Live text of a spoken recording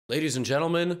Ladies and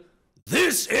gentlemen,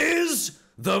 this is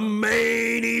the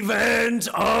main event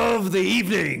of the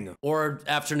evening. Or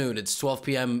afternoon. It's 12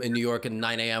 p.m. in New York and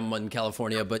 9 a.m. in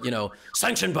California, but, you know,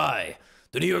 sanctioned by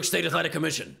the New York State Athletic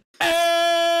Commission. And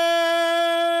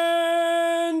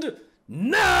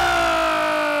now,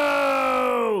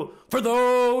 for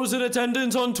those in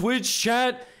attendance on Twitch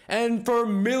chat and for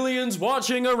millions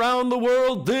watching around the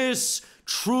world, this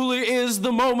truly is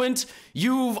the moment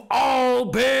you've all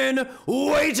been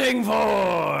waiting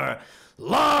for.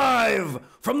 Live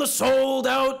from the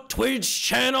sold-out Twitch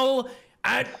channel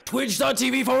at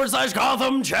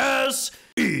twitch.tv/Gotham Chess.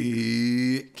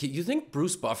 You think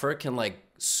Bruce Buffer can, like,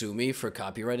 sue me for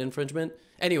copyright infringement?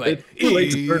 Anyway,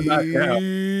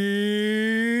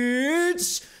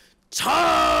 it's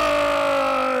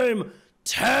time!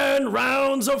 10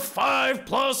 rounds of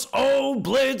 5+0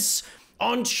 Blitz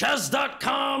on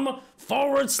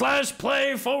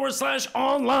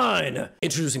chess.com/play/online.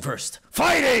 Introducing first,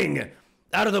 fighting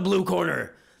out of the blue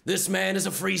corner. This man is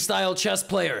a freestyle chess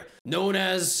player known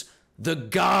as the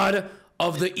God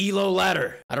of the Elo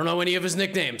ladder. I don't know any of his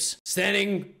nicknames.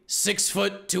 Standing 6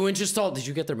 foot 2 inches tall. Did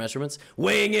you get their measurements?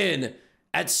 Weighing in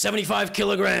at 75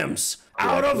 kilograms.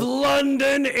 Out of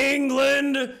London,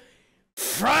 England,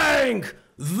 Frank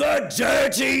the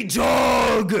Dirty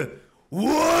Dog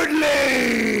Woodley!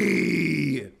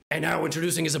 And now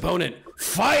introducing his opponent,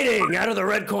 fighting out of the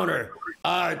red corner,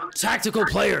 a tactical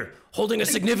player holding a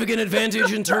significant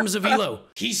advantage in terms of elo.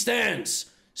 He stands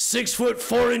 6 foot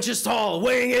 4 inches tall,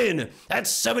 weighing in at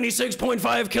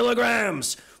 76.5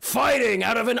 kilograms, fighting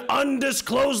out of an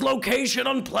undisclosed location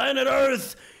on planet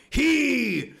Earth.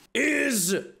 He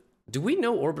is... Do we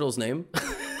know Orbital's name?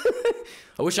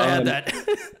 I wish I had that.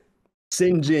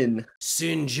 Sinjin.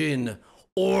 Sinjin.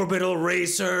 Orbital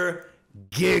Racer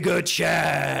Giga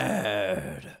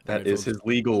Chad. That is his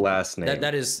legal last name.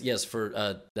 That is, yes, for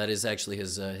that is actually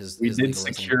his We his did legal last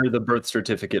secure name. the birth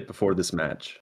certificate before this match.